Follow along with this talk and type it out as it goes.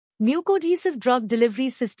Mucoadhesive drug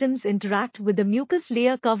delivery systems interact with the mucus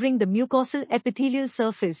layer covering the mucosal epithelial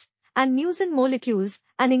surface and mucin molecules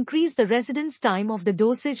and increase the residence time of the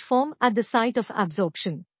dosage form at the site of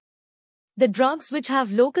absorption. The drugs which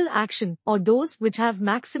have local action or those which have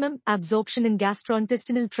maximum absorption in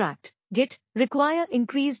gastrointestinal tract, GIT, require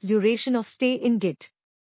increased duration of stay in GIT.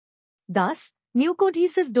 Thus,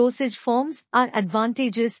 mucoadhesive dosage forms are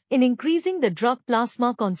advantageous in increasing the drug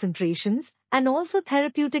plasma concentrations and also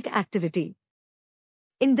therapeutic activity.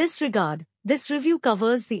 In this regard, this review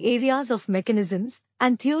covers the areas of mechanisms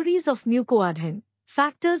and theories of mucoadhesion,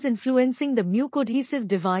 factors influencing the mucoadhesive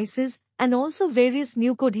devices, and also various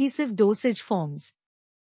mucoadhesive dosage forms.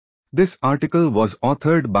 This article was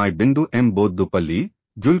authored by Bindu M. Boddupalli,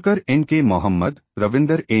 Zulkar N. K. Mohammed,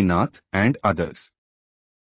 Ravinder A. Nath, and others.